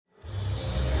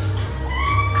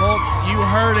You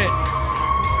heard it.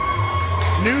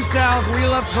 New South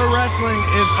Wheel Up Pro Wrestling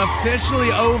is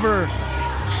officially over.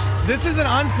 This is an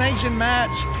unsanctioned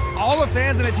match. All the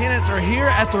fans in attendance are here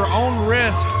at their own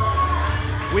risk.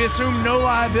 We assume no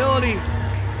liability.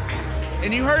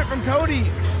 And you heard it from Cody.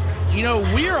 You know,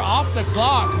 we are off the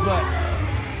clock, but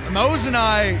Mose and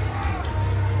I,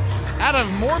 out of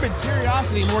morbid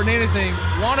curiosity more than anything,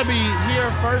 want to be here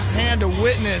firsthand to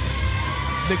witness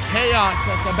the chaos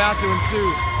that's about to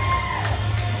ensue.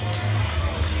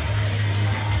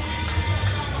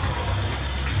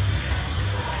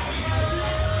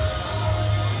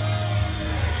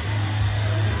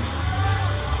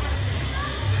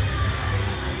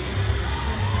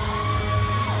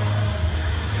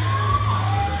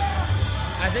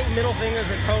 I think middle fingers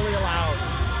are totally allowed.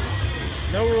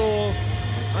 No rules,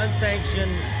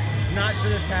 unsanctioned. Not sure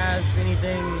this has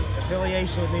anything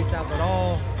affiliation with New South at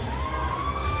all.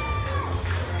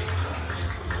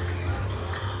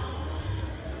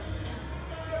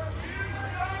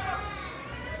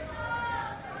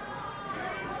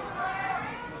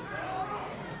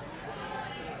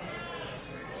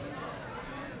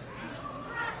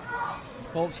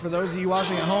 Folks, for those of you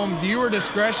watching at home, viewer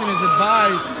discretion is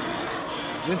advised.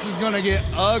 This is going to get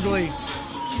ugly.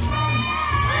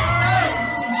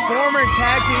 Former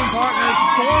tag team partners,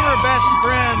 former best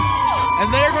friends,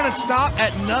 and they're going to stop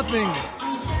at nothing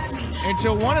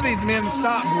until one of these men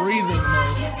stop breathing.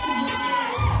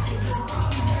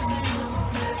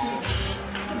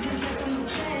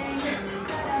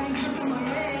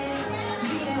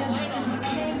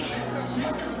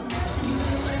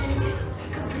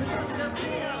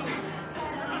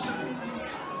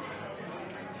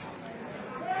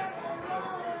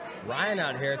 Ryan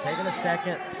out here taking a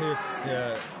second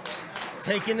to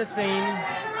take in the scene.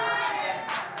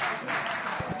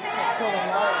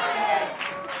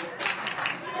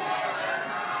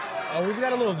 Oh, we've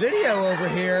got a little video over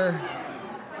here.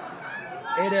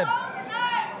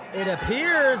 It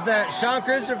appears that Sean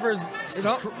Christopher's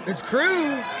his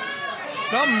crew,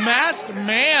 some masked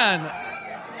man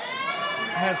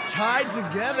has tied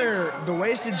together the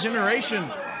Wasted Generation.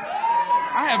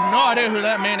 I have no idea who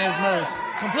that man is, Mose.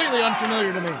 Completely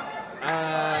unfamiliar to me.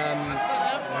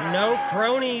 No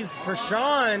cronies for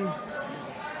Sean.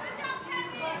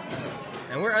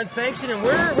 And we're unsanctioned and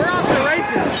we're off to the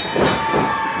races.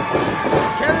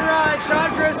 Kevin Ryan, Sean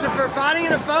Christopher fighting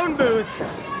in a phone booth.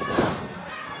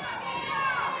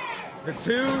 The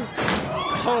two,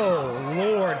 oh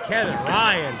Lord, Kevin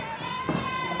Ryan.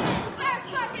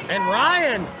 And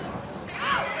Ryan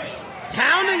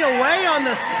pounding away on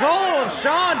the skull of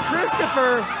Sean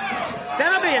Christopher. That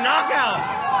might be a knockout.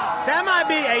 That might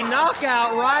be a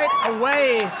knockout right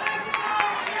away.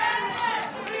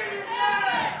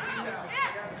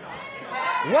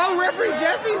 Whoa, referee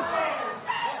Jesse's.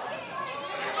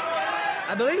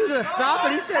 I believe he was going to stop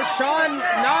it. He says Sean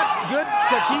not good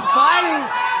to keep fighting.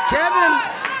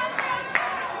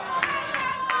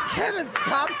 Kevin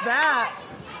stops that.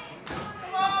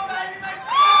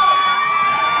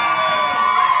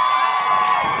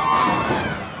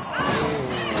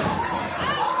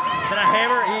 Is that a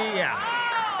hammer? Yeah.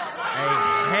 A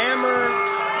hammer.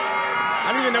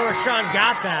 I don't even know where Sean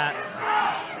got that.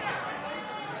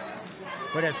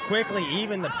 But has quickly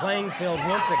evened the playing field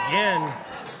once again.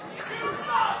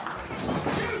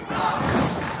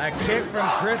 A kick from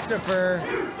Christopher,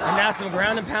 and now some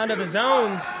ground and pound of his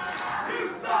own.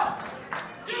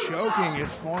 Choking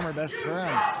his former best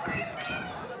friend.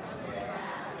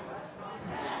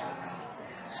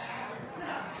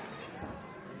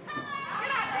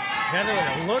 Kevin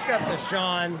with a look up to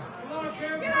Sean.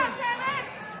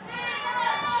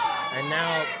 And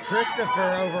now Christopher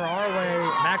over our way,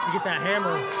 back to get that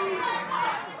hammer.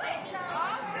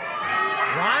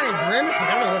 Ryan grimacing,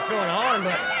 I don't know what's going on,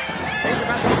 but things are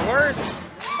about to get worse.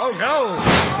 Oh no!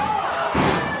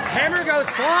 Hammer goes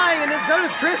flying, and then so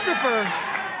does Christopher.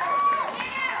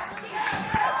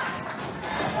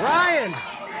 Ryan!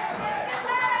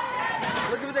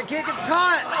 Looking for the kick, it's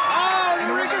caught! Oh,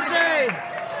 the ricochet!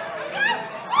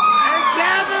 And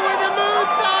Kevin with the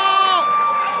moonsault!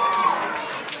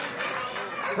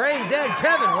 Brain dead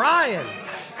Kevin Ryan.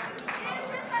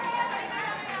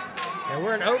 And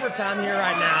we're in overtime here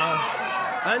right now.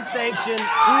 Unsanctioned.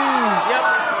 Yep.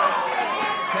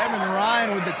 Kevin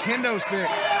Ryan with the kendo stick.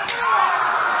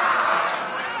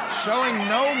 Showing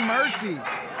no mercy.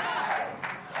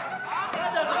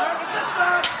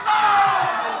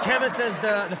 Kevin says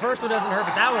the first one doesn't hurt,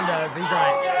 but that one does. He's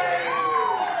right.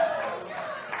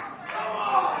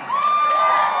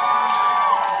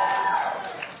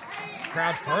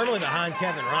 Crowd firmly behind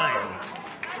Kevin Ryan.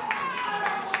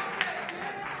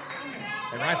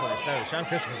 And rightfully so. Sean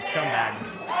Christopher's a scumbag.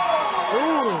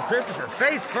 Ooh, Christopher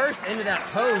face first into that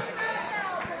post.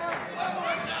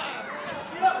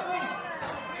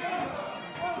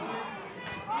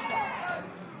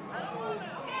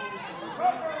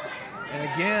 And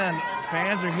again,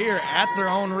 fans are here at their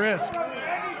own risk.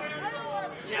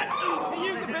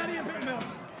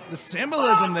 The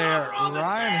symbolism there,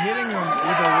 Ryan hitting him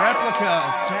with a replica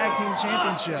tag team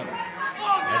championship.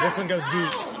 Yeah, this one goes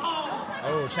deep.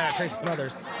 Oh, shout out Tracy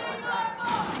Smothers.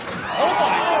 Oh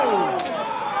my!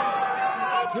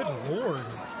 Good Lord.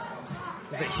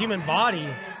 It's a human body.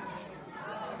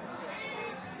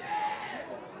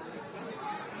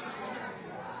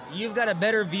 You've got a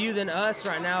better view than us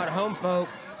right now at home,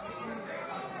 folks.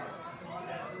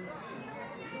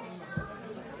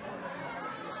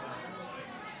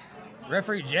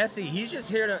 Referee Jesse, he's just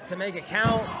here to make a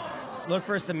count, look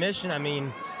for a submission. I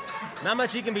mean, not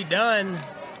much he can be done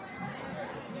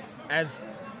as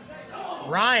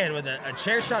Ryan with a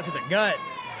chair shot to the gut.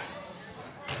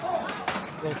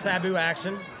 Little Sabu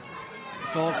action.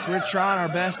 Folks, we're trying our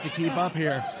best to keep up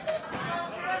here.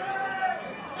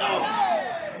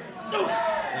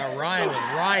 Now Ryan with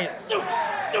rights.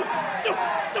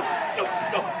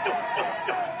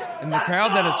 And the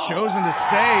crowd that has chosen to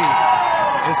stay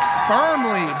is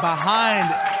firmly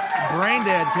behind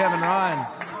brain-dead Kevin Ryan.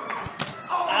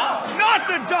 Not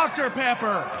the Dr.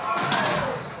 Pepper!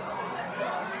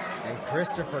 And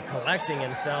Christopher collecting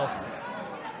himself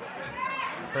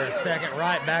for a second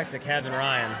right back to Kevin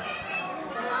Ryan.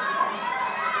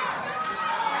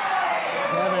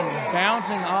 Kevin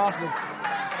bouncing off the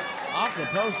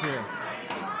post here.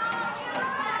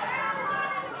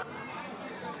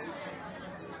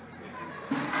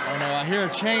 Oh no, I hear a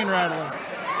chain rattling.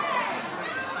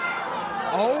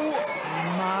 Oh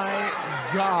my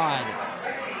God.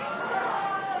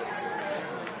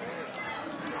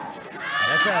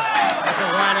 That's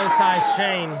a rhino-sized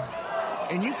chain.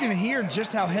 And you can hear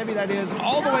just how heavy that is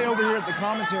all the way over here at the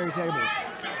commentary table.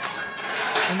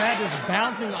 And that just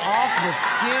bouncing off the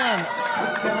skin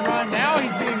of Kevin Ryan. Now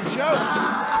he's being choked.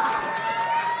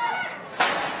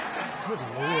 Good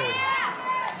Lord.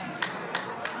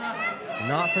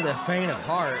 Not for the faint of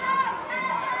heart.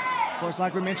 Of course,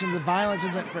 like we mentioned, the violence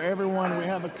isn't for everyone. We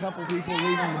have a couple people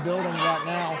leaving the building right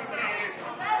now.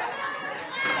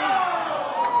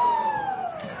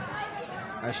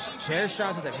 A chair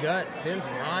shot to the gut sends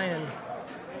Ryan.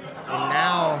 And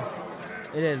now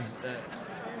it is,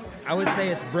 I would say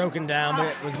it's broken down, but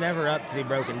it was never up to be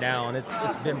broken down. It's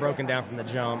been broken down from the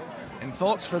jump. And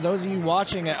folks, for those of you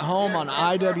watching at home on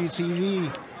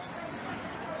IWTV,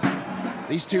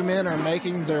 these two men are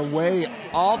making their way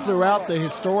all throughout the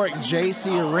historic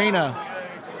JC Arena.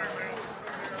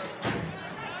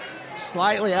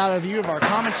 Slightly out of view of our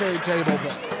commentary table,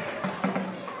 but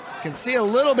can see a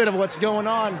little bit of what's going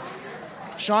on.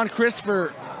 Sean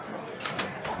Christopher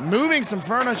moving some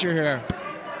furniture here.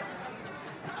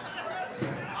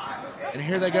 And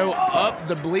here they go up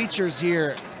the bleachers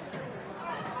here.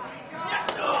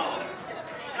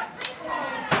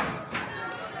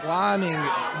 Climbing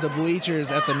the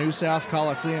bleachers at the New South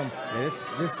Coliseum. This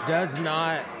does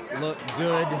not look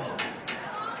good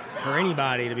for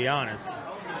anybody, to be honest.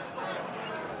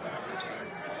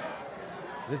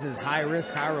 This is high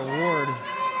risk, high reward.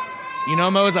 You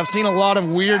know, Mose, I've seen a lot of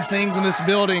weird things in this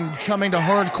building coming to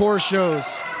hardcore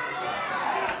shows.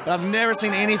 But I've never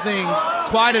seen anything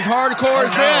quite as hardcore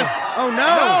as this. Oh,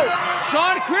 no. No!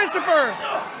 Sean Christopher!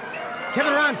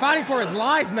 Kevin Ryan fighting for his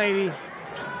life, maybe.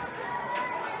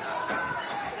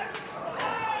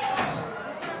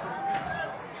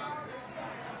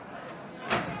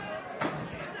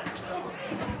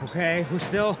 Okay, we're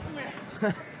still...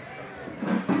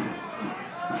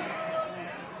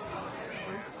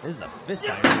 This is a fist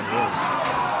fight. Oh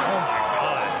my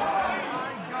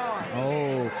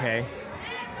God. Okay.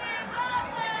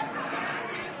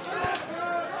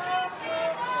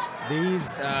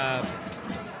 These,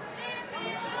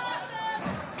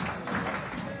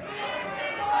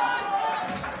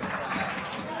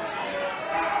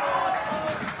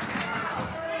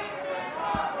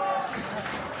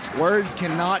 words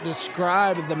cannot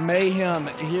describe the mayhem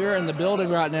here in the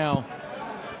building right now.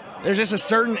 There's just a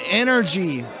certain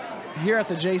energy here at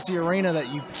the JC Arena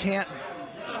that you can't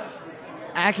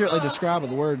accurately describe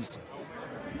with words.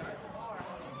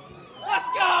 let's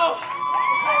go!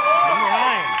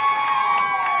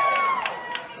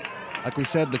 Like we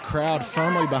said, the crowd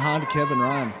firmly behind Kevin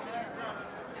Ryan.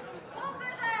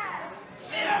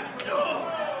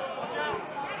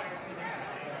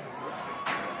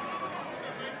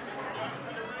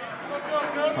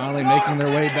 Finally making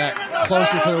their way back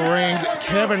closer to the ring.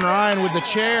 Kevin Ryan with the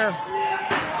chair.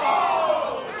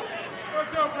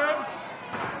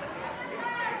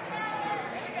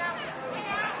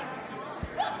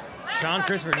 Sean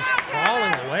Christopher just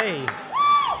crawling away.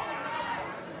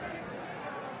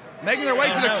 Making their way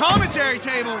to the commentary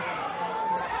table.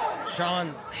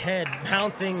 Sean's head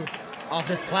bouncing off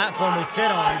this platform we sit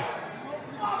on.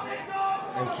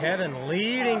 And Kevin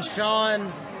leading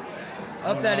Sean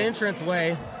up that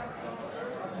entranceway.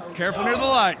 Careful near the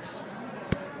lights.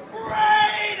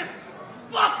 Brain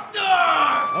Buster!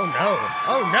 Oh no!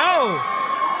 Oh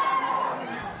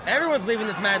no! Everyone's leaving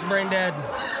this match brain dead.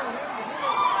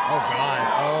 Oh God!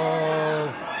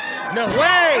 Oh no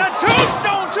way! And a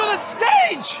tombstone to the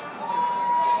stage!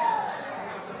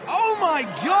 Oh my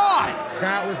God!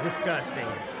 That was disgusting.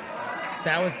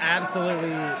 That was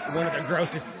absolutely one of the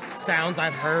grossest sounds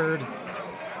I've heard.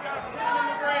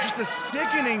 Just a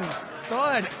sickening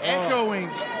thud echoing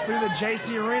through the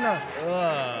JC Arena.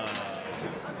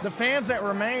 The fans that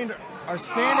remained are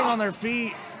standing on their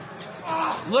feet,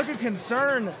 looking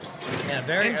concerned. Yeah,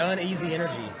 very uneasy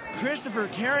energy. Christopher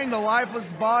carrying the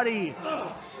lifeless body,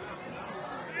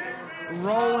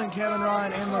 rolling Kevin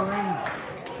Ryan in the ring.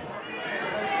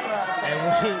 And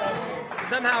we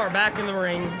somehow are back in the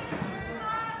ring.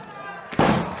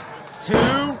 2.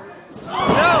 No!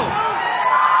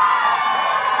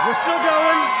 We're still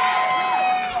going.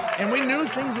 And we knew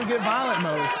things would get violent,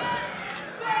 most.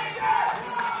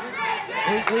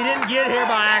 We didn't get here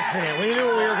by accident. We knew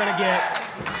what we were going to get.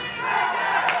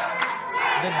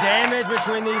 The damage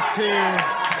between these two.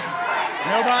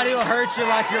 Nobody will hurt you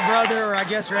like your brother, or I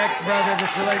guess your ex-brother.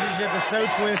 This relationship is so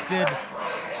twisted.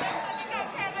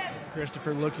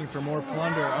 Christopher looking for more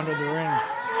plunder under the ring.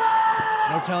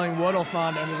 No telling what he'll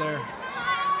find under there.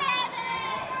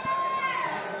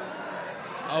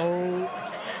 Oh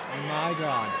my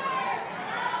God.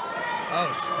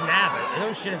 Oh, snap it.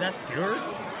 Oh shit, is that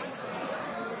skewers?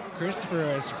 Christopher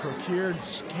has procured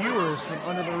skewers from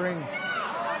under the ring.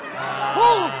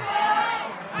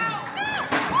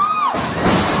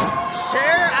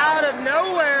 Share out of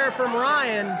nowhere from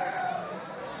Ryan,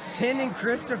 sending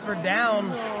Christopher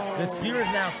down. The skewers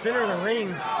now center the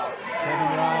ring.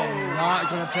 Kevin Ryan not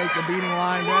going to take the beating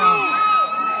lying down.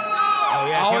 Oh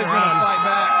yeah, always going to fight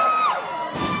back.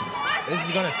 This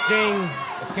is going to sting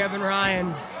if Kevin Ryan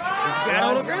is got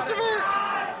hold of Christopher.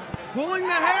 Pulling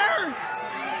the hair.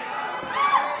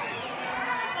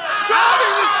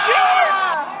 Driving the skewers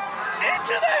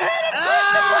into the head of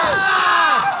Christopher.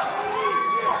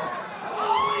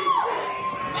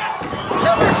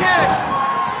 Super kick.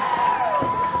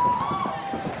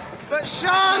 But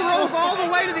Sean rolls all the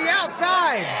way to the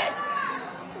outside.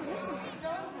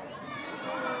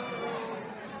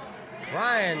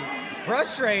 Ryan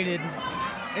frustrated.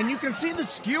 And you can see the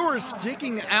skewers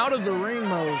sticking out of the ring,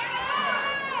 Mose.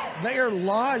 They are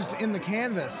lodged in the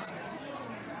canvas.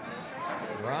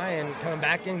 Ryan coming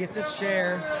back in, gets his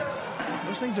share.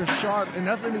 Those things are sharp and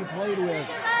nothing to be played with.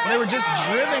 They were just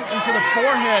driven into the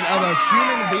forehead of a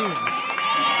human being.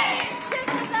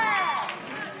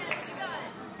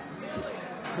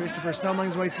 Christopher stumbling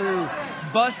his way through,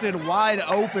 busted wide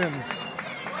open.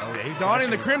 Oh, yeah, he's donning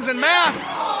the crimson mask.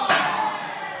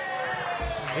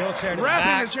 Steel chair to the wrapping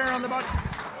back. the chair on the back.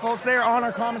 Folks, there on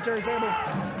our commentary table.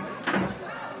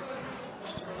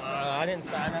 I didn't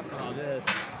sign up for all this.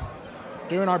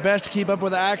 Doing our best to keep up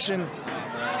with the action.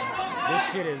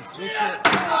 This shit.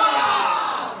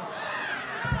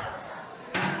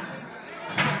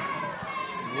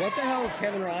 What the hell is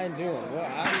Kevin Ryan doing? What,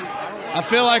 I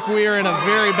feel like we are in a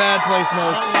very bad place, I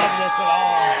Mose. don't love this at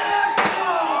all.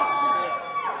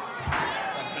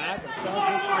 The back of Sean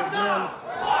Christopher again.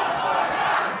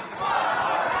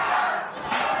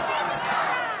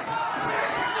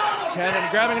 Kevin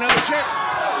grabbing another chair.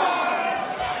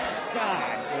 God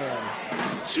damn.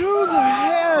 To the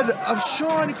head of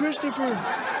Sean Christopher.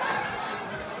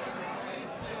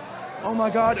 Oh my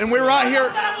God, and we're right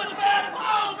here.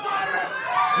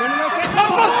 No, catch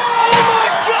Oh my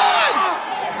God!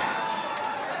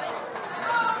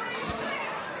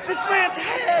 This man's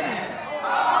head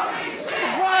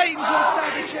right into the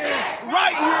stack of chairs,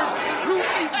 right here, 2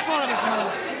 feet in front of us,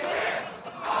 Mose.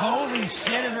 Holy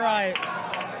shit is right.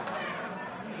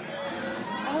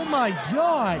 Oh my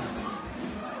God!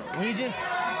 We just saw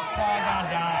a guy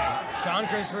die. Sean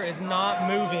Christopher is not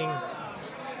moving.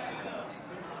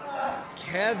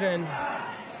 Kevin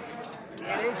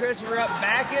getting Christopher up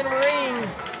back in ring.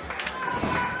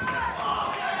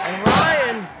 And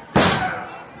Ryan.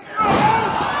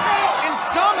 And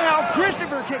somehow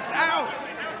Christopher kicks out.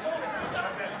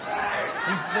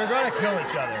 They're going to kill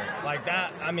each other. Like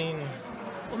that, I mean.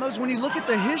 Well, Mose, when you look at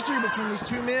the history between these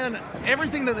two men,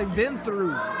 everything that they've been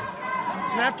through,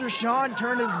 and after Sean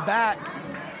turned his back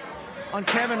on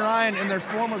Kevin Ryan and their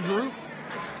former group,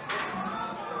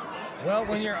 Well,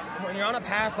 when you're on a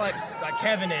path like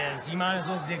Kevin is, you might as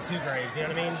well dig 2 graves. You know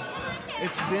what I mean?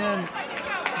 It's been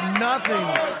nothing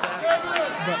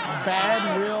but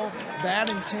bad will, bad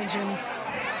intentions,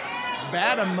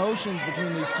 bad emotions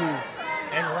between these two.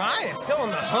 And Ryan is still on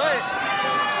the hunt.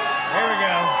 There we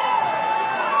go.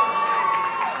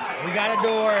 We got a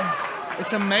door.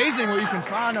 It's amazing what you can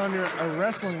find under a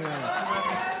wrestling ring.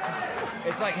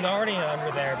 It's like Narnia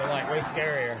under there, but like way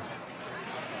scarier.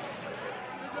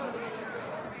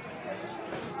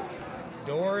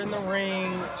 Door in the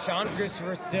ring. Sean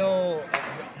Christopher still,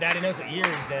 Daddy knows what year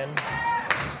he's in.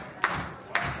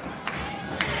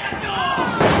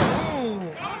 Ooh.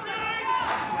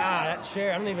 That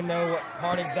chair, I don't even know what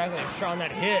part exactly of Sean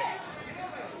that hit.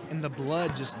 And the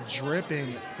blood just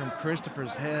dripping from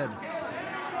Christopher's head.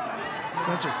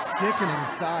 Such a sickening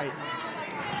sight.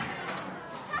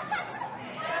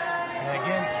 And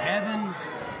again, Kevin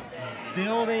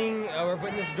building. We're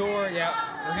putting this door, yeah,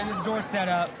 we're getting this door set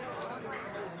up.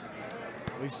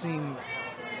 We've seen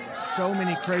so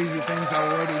many crazy things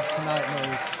already tonight,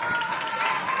 Mose.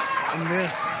 And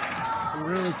this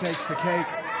really takes the cake.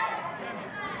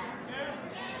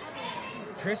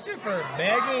 Christopher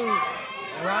begging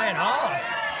Ryan off.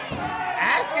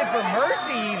 Asking for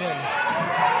mercy even.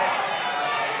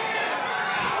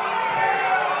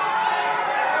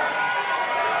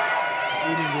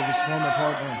 Eating with his former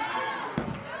partner.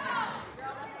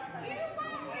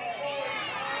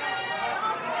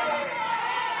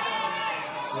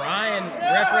 Ryan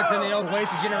referencing the old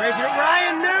wasted generation.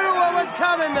 Ryan knew what was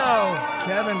coming though.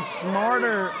 Kevin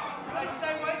smarter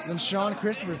than Sean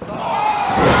Christopher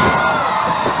thought.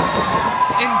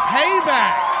 In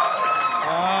payback.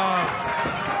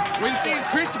 We've seen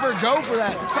Christopher go for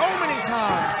that so many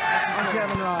times on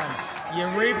Kevin Ryan. You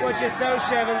reap what you sow,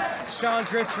 Sean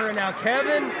Christopher, and now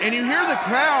Kevin. And you hear the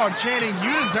crowd chanting,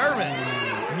 "You deserve it."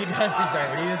 He does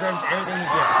deserve it. He deserves everything he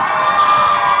gets.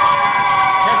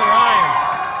 Kevin Ryan.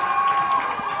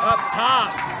 Up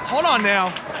top. Hold on now.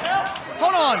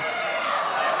 Hold on.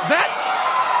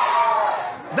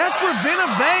 That's Ravenna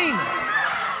Vane.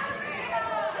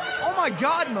 Oh my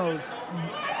God, Mose.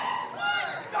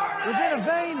 Ravenna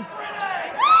Vane.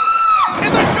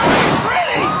 And the door is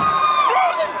ready!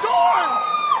 Through the door!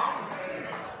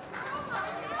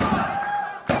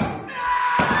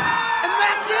 And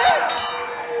that's it!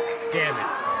 Damn it.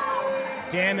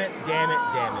 Damn it, damn it,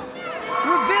 damn it.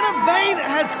 Ravenna Vane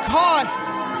has cost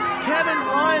Kevin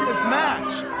Ryan this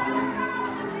match.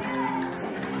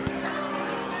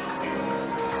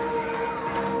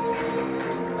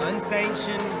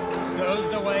 Unsanctioned goes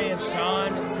the way of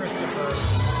Sean Christopher,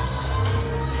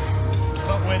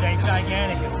 but with a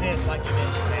gigantic assist, like you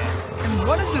mentioned, man. And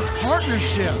what is this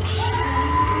partnership?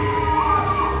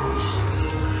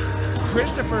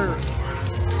 Christopher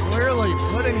clearly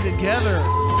putting together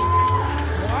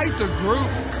quite the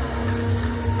group.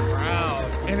 Proud.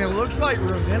 And it looks like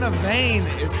Ravenna Vane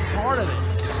is part of it.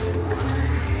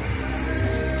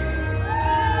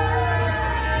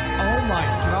 Oh my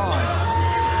God.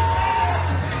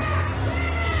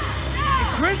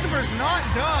 Christopher's not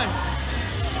done.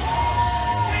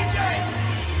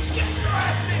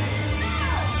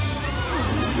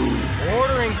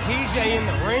 Ordering TJ in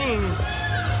the ring.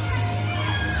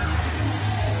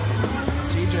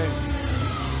 TJ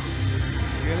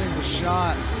getting the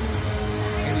shot.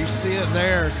 And you see it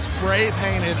there, spray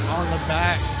painted on the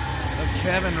back of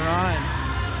Kevin Ryan.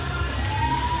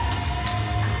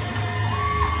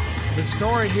 The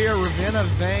story here, Ravenna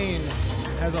Vane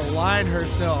has aligned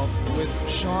herself with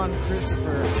Sean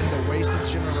Christopher in the Wasted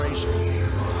Generation.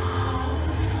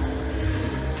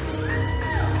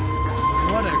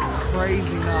 What a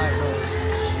crazy night, Rose.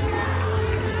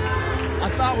 I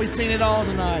thought we'd seen it all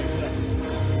tonight.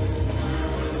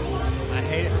 I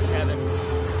hate it for Kevin.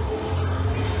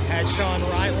 Had Sean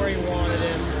right where he wanted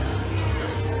him.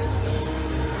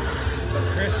 But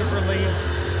Christopher leaves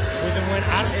with a win.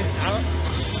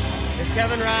 Is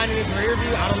Kevin Ryan in his rear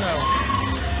view? I don't know.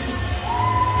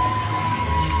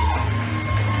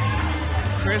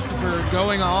 Christopher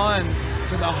going on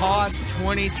to the Haas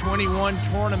 2021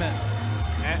 tournament.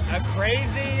 A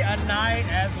crazy a night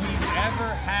as we've ever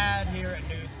had here at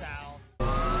New